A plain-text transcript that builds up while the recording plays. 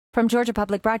From Georgia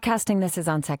Public Broadcasting, this is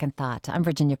On Second Thought. I'm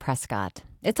Virginia Prescott.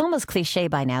 It's almost cliche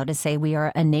by now to say we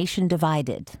are a nation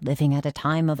divided, living at a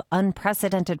time of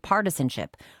unprecedented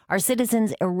partisanship, our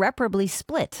citizens irreparably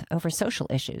split over social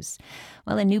issues.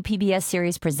 Well, a new PBS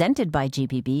series presented by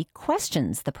GPB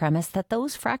questions the premise that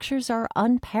those fractures are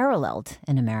unparalleled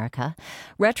in America.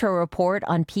 Retro Report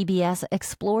on PBS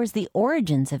explores the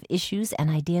origins of issues and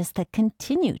ideas that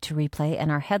continue to replay in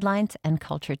our headlines and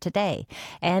culture today.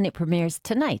 And it premieres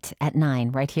tonight at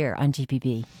 9 right here on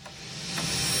GPB.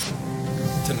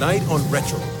 Tonight on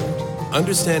Retro Report,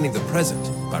 understanding the present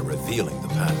by revealing the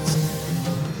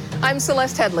past. I'm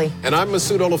Celeste Headley. And I'm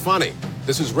Masoud Olafani.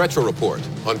 This is Retro Report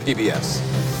on PBS.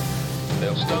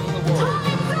 They'll stun the world.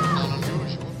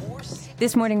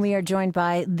 This morning we are joined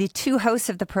by the two hosts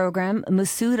of the program.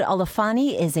 Masoud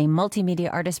Olafani is a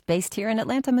multimedia artist based here in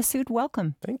Atlanta. Masoud,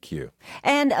 welcome. Thank you.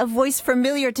 And a voice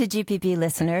familiar to GPB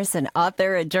listeners, an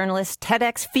author, a journalist,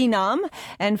 TEDx phenom,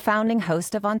 and founding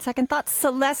host of On Second Thoughts,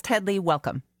 Celeste Headley,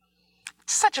 welcome.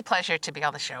 Such a pleasure to be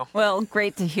on the show. Well,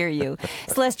 great to hear you.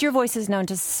 Celeste, your voice is known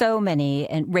to so many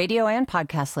radio and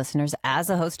podcast listeners as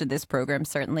a host of this program,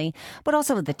 certainly, but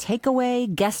also The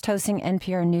Takeaway, guest hosting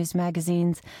NPR News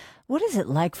magazines. What is it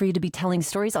like for you to be telling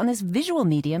stories on this visual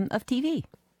medium of TV?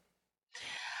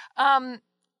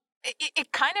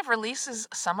 It kind of releases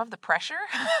some of the pressure.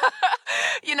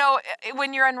 You know,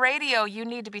 when you're on radio, you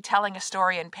need to be telling a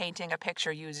story and painting a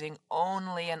picture using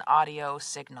only an audio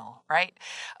signal, right?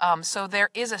 So there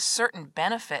is a certain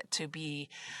benefit to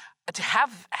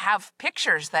have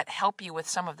pictures that help you with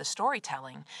some of the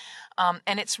storytelling.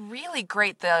 And it's really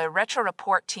great. The Retro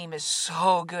Report team is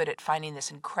so good at finding this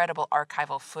incredible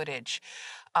archival footage.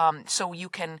 So you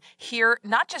can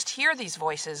not just hear these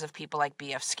voices of people like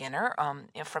B.F. Skinner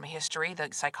from history, the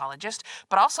psychologist,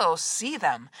 but also see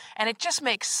them. And it just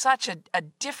makes such a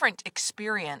different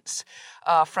experience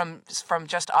from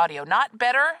just audio. Not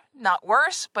better, not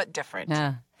worse, but different.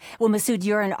 Yeah. Well, Masoud,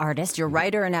 you're an artist, you're a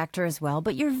writer and actor as well,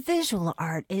 but your visual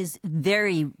art is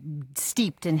very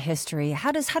steeped in history.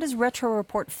 How does Retro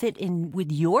Report fit in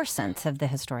with your sense of the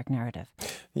historic narrative?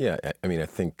 Yeah, I mean, I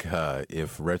think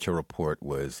if Retro Report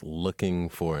was looking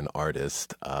for an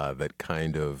artist that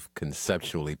kind of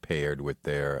conceptually paired with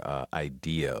their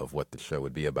idea of what the show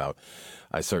would be about,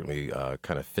 I certainly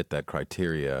kind of fit that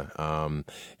criteria.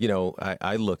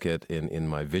 I look at, in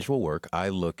my visual work, I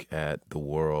look at the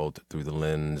world through the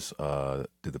lens, through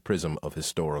the prism of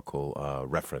historical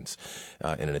reference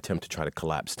in an attempt to try to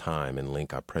collapse time and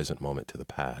link our present moment to the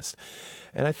past.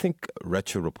 And I think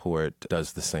Retro Report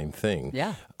does the same thing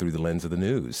through the lens of the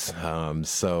news.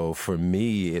 So for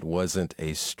me, it wasn't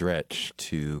a stretch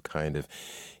to kind of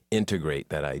integrate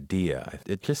that idea.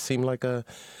 It just seemed like a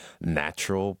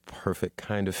natural, perfect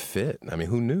kind of fit. I mean,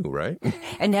 who knew, right?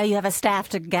 And now you have a staff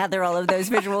to gather all of those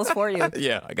visuals for you.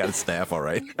 Yeah, I got a staff, all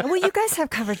right. Well, you guys have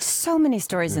covered so many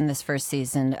stories in this first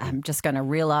season. I'm just going to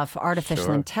reel off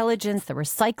artificial intelligence, the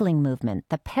recycling movement,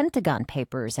 the Pentagon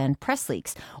Papers and press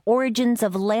leaks, origins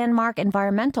of landmark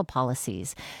environmental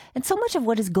policies. And so much of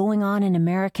what is going on in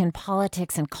American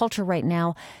politics and culture right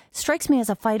now strikes me as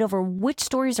a fight over which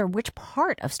stories or which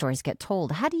part of stories get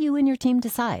told. How do you and your team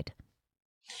decide?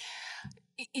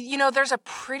 You know, there's a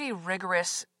pretty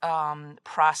rigorous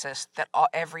process that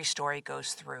every story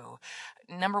goes through.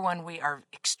 Number one, we are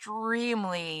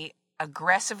extremely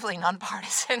aggressively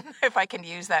nonpartisan, if I can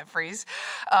use that phrase,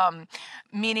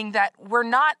 meaning that we're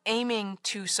not aiming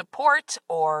to support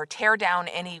or tear down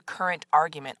any current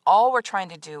argument. All we're trying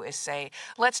to do is say,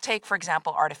 let's take, for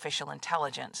example, artificial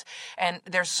intelligence. And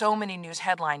there's so many news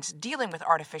headlines dealing with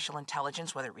artificial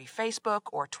intelligence, whether it be Facebook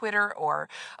or Twitter or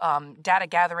data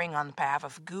gathering on behalf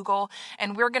of Google.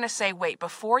 And we're going to say, wait,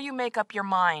 before you make up your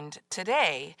mind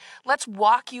today, let's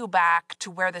walk you back to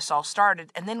where this all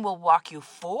started, and then we'll walk you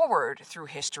forward through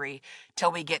history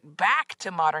till we get back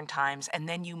to modern times, and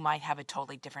then you might have a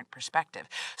totally different perspective.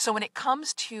 So when it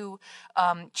comes to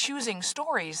choosing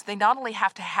stories, they not only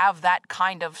have to have that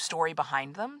kind of story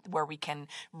behind them where we can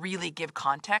really give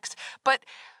context, but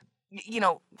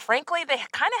frankly, they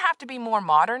kind of have to be more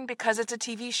modern because it's a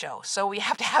TV show. So we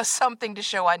have to have something to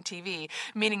show on TV,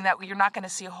 meaning that you're not going to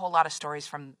see a whole lot of stories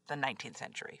from the 19th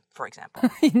century, for example.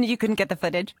 You couldn't get the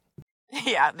footage?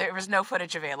 Yeah, there was no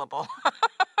footage available.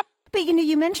 But,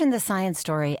 you mentioned the science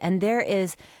story, and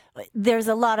there's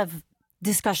a lot of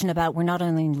discussion about we're not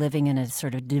only living in a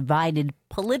sort of divided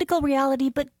political reality,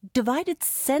 but divided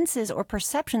senses or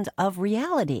perceptions of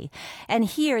reality. And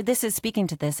here, this is speaking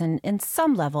to this, and in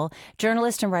some level,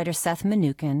 journalist and writer Seth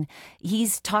Mnookin,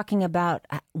 he's talking about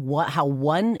how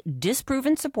one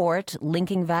disproven support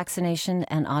linking vaccination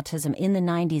and autism in the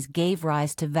 90s gave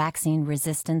rise to vaccine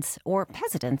resistance or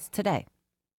hesitance today.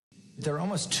 There are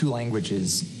almost two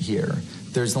languages here.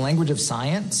 There's the language of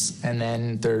science, and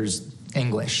then there's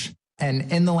English.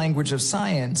 And in the language of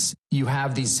science, you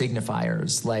have these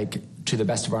signifiers like to the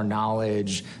best of our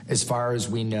knowledge, as far as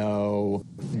we know,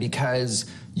 because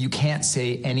you can't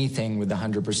say anything with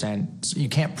 100%. You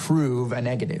can't prove a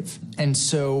negative. And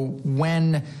so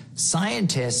when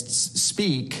scientists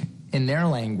speak in their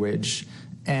language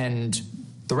and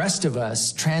the rest of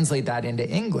us translate that into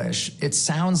English, it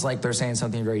sounds like they're saying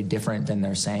something very different than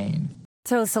they're saying.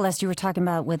 So, Celeste, you were talking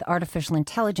about with artificial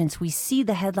intelligence, we see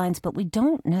the headlines, but we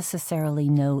don't necessarily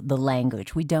know the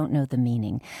language. We don't know the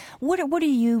meaning. What are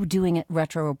you doing at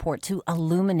Retro Report to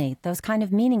illuminate those kind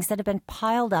of meanings that have been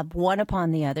piled up one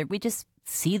upon the other? We just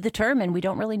see the term and we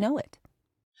don't really know it.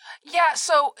 Yeah,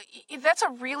 so that's a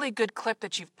really good clip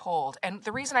that you've pulled. And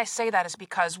the reason I say that is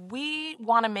because we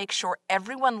want to make sure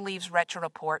everyone leaves Retro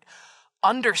Report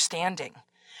understanding.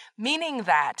 Meaning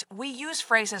that we use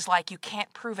phrases like you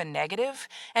can't prove a negative,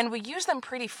 and we use them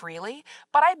pretty freely,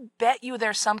 but I bet you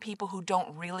there's some people who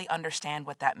don't really understand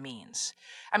what that means.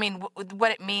 I mean,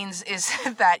 what it means is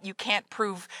that you can't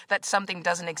prove that something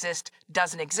doesn't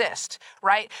exist,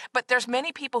 right? But there's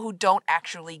many people who don't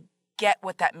actually get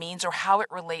what that means or how it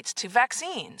relates to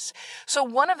vaccines. So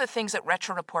one of the things that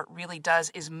Retro Report really does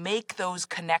is make those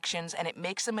connections, and it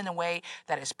makes them in a way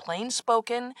that is plain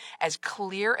spoken, as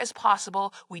clear as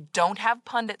possible. We don't have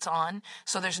pundits on,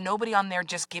 so there's nobody on there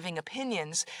just giving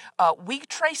opinions. We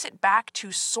trace it back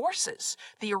to sources,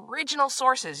 the original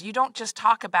sources. You don't just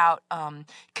talk about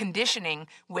conditioning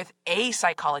with a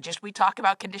psychologist. We talk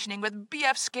about conditioning with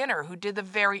B.F. Skinner, who did the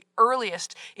very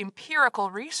earliest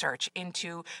empirical research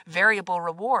into variable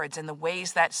rewards and the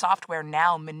ways that software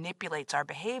now manipulates our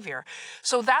behavior.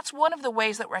 So that's one of the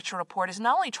ways that Retro Report is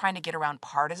not only trying to get around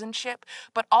partisanship,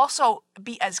 but also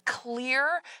be as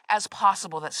clear as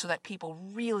possible so that people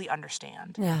really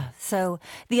understand. Yeah. So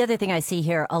the other thing I see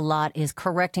here a lot is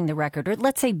correcting the record, or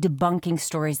let's say debunking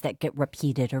stories that get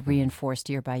repeated or reinforced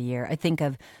year by year. I think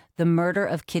of the murder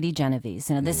of Kitty Genovese.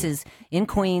 You know, this is in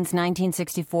Queens,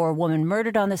 1964, a woman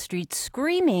murdered on the street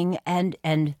screaming, and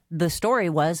the story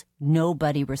was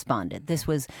nobody responded. This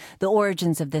was the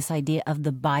origins of this idea of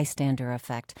the bystander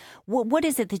effect. What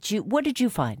is it that what did you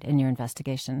find in your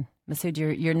investigation? Masood,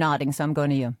 you're nodding, so I'm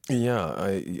going to you. Yeah,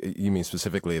 you mean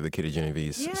specifically the Kitty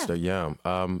Genovese story? Yeah.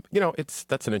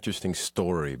 That's an interesting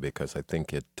story because I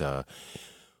think it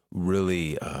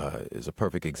really is a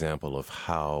perfect example of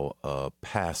how a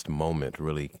past moment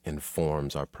really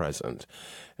informs our present.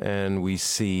 And we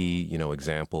see,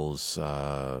 examples,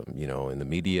 in the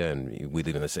media, and we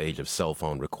live in this age of cell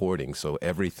phone recording, so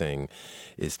everything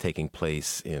is taking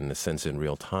place in a sense in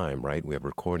real time, right? We have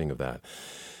recording of that.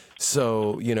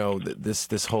 So,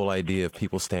 this whole idea of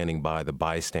people standing by, the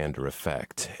bystander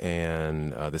effect,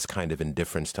 and this kind of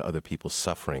indifference to other people's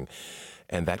suffering,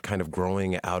 and that kind of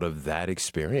growing out of that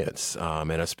experience,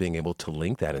 and us being able to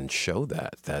link that and show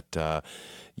that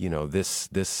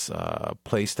this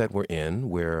place that we're in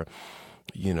where,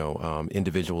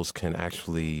 individuals can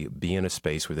actually be in a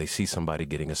space where they see somebody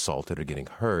getting assaulted or getting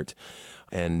hurt,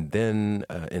 and then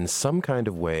in some kind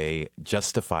of way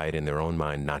justify it in their own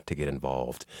mind not to get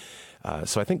involved.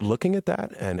 So I think looking at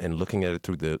that and looking at it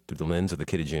through the lens of the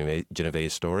Kitty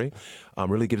Genovese story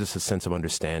really gives us a sense of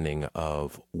understanding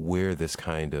of where this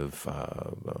kind of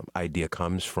idea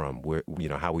comes from, where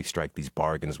how we strike these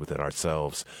bargains within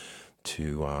ourselves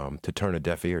to turn a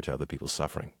deaf ear to other people's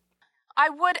suffering. I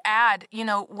would add,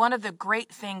 one of the great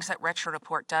things that Retro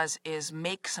Report does is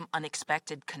make some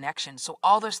unexpected connections. So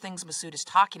all those things Masood is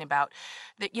talking about,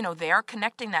 that, they are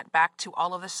connecting that back to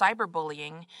all of the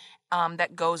cyberbullying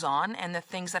that goes on and the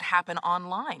things that happen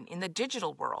online in the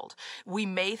digital world. We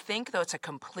may think, though, it's a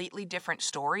completely different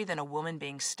story than a woman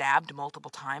being stabbed multiple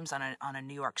times on a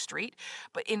New York street.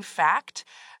 But in fact,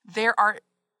 there are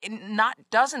not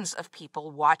dozens of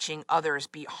people watching others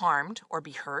be harmed or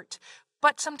be hurt,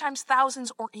 but sometimes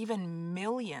thousands or even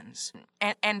millions.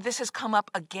 And this has come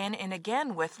up again and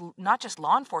again with not just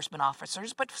law enforcement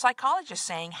officers, but psychologists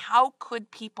saying, how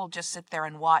could people just sit there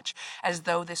and watch as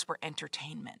though this were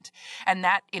entertainment? And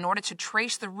that in order to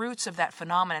trace the roots of that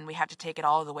phenomenon, we have to take it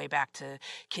all the way back to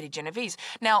Kitty Genovese.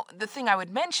 Now, the thing I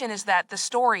would mention is that the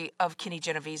story of Kitty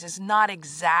Genovese is not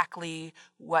exactly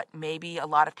what maybe a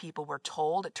lot of people were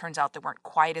told. It turns out there weren't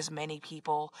quite as many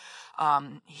people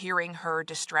hearing her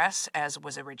distress as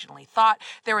was originally thought.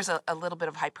 There was a little bit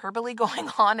of hyperbole going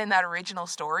on in that original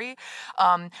story.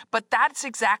 But that's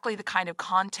exactly the kind of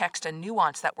context and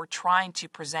nuance that we're trying to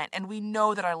present. And we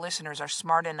know that our listeners are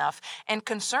smart enough and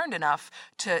concerned enough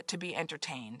to be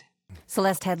entertained.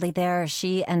 Celeste Headlee there.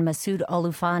 She and Masood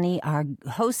Oloufani are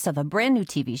hosts of a brand new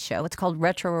TV show. It's called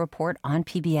Retro Report on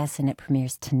PBS, and it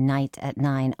premieres tonight at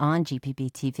 9 on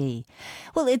GPB TV.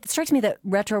 Well, it strikes me that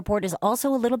Retro Report is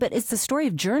also a little bit, it's the story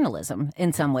of journalism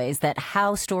in some ways, that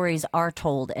how stories are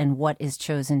told and what is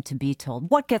chosen to be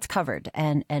told, what gets covered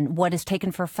and what is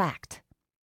taken for fact.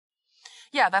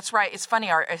 Yeah, that's right. It's funny.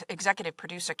 Our executive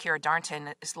producer, Kira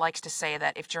Darnton, likes to say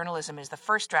that if journalism is the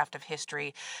first draft of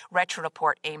history, Retro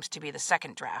Report aims to be the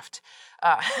second draft.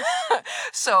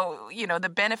 So, the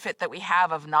benefit that we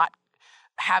have of not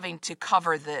having to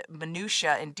cover the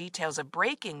minutia and details of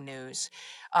breaking news,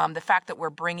 the fact that we're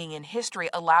bringing in history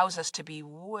allows us to be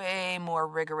way more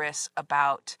rigorous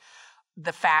about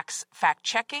the facts,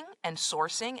 fact-checking and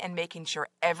sourcing and making sure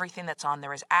everything that's on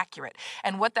there is accurate.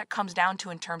 And what that comes down to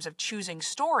in terms of choosing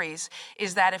stories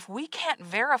is that if we can't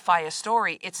verify a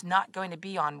story, it's not going to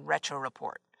be on Retro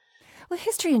Report. Well,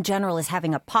 history in general is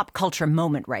having a pop culture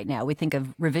moment right now. We think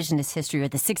of revisionist history or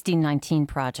the 1619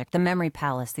 Project, the Memory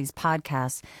Palace, these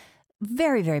podcasts.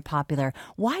 Very, very popular.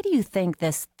 Why do you think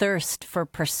this thirst for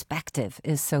perspective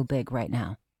is so big right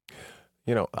now?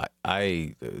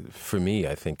 For me,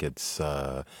 I think it's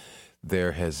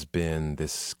there has been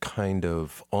this kind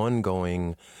of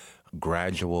ongoing,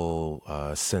 gradual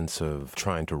sense of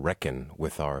trying to reckon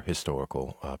with our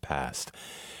historical past.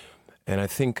 And I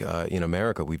think in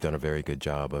America, we've done a very good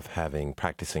job of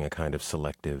practicing a kind of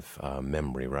selective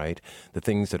memory, right? The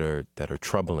things that are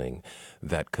troubling,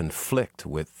 that conflict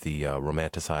with the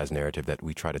romanticized narrative that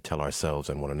we try to tell ourselves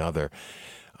and one another.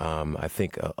 I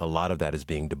think a lot of that is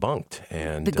being debunked.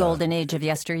 And the golden age of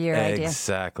yesteryear idea.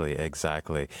 Exactly.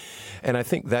 And I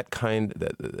think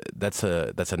that's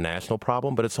a national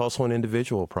problem, but it's also an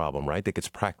individual problem, right? That gets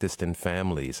practiced in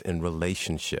families, in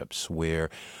relationships,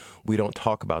 where we don't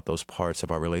talk about those parts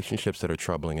of our relationships that are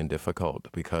troubling and difficult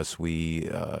because we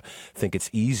think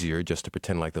it's easier just to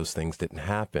pretend like those things didn't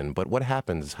happen. But what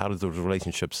happens? How do those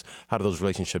relationships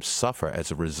suffer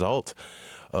as a result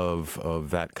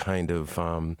of that kind of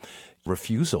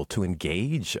refusal to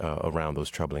engage around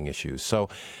those troubling issues? So,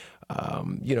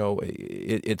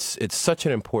 it's such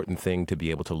an important thing to be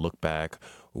able to look back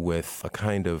with a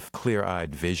kind of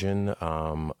clear-eyed vision,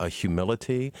 a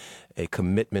humility, a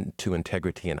commitment to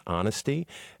integrity and honesty,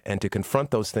 and to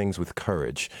confront those things with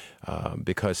courage,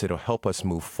 because it'll help us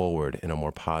move forward in a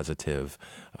more positive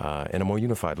and a more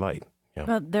unified light. Yeah.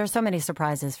 Well, there are so many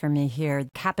surprises for me here.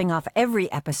 Capping off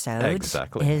every episode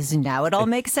exactly. is Now It All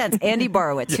Makes Sense. Andy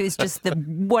Borowitz, who's just the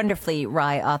wonderfully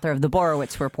wry author of the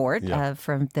Borowitz Report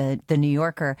from the New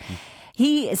Yorker.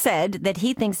 He said that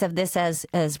he thinks of this as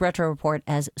Retro Report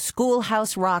as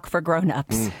schoolhouse rock for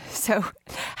grown-ups. So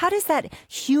how does that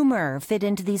humor fit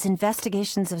into these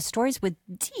investigations of stories with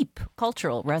deep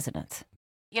cultural resonance?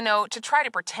 To try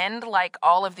to pretend like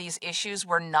all of these issues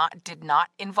did not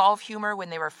involve humor when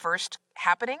they were first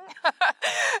happening,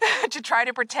 to try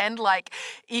to pretend like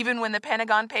even when the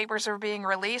Pentagon Papers are being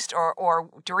released or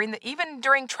even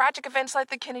during tragic events like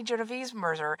the Kitty Genovese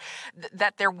murder,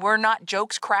 that there were not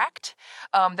jokes cracked,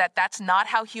 that's not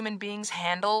how human beings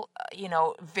handle,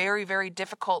 very, very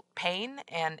difficult pain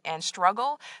and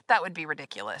struggle. That would be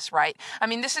ridiculous, right? I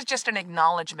mean, this is just an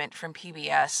acknowledgement from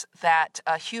PBS that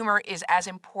humor is as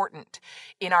important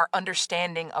in our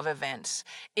understanding of events.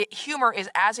 Humor is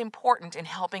as important in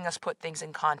helping us put things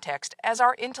in context as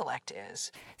our intellect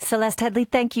is. Celeste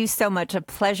Headlee, thank you so much. A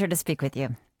pleasure to speak with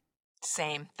you.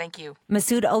 Same. Thank you.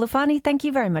 Masood Oloufani, thank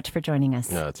you very much for joining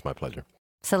us. No, it's my pleasure.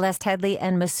 Celeste Headlee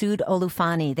and Masood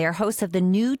Oloufani. They're hosts of the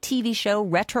new TV show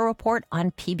Retro Report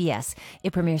on PBS.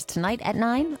 It premieres tonight at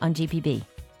 9 on GPB.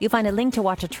 You'll find a link to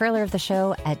watch a trailer of the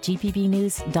show at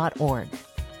gpbnews.org.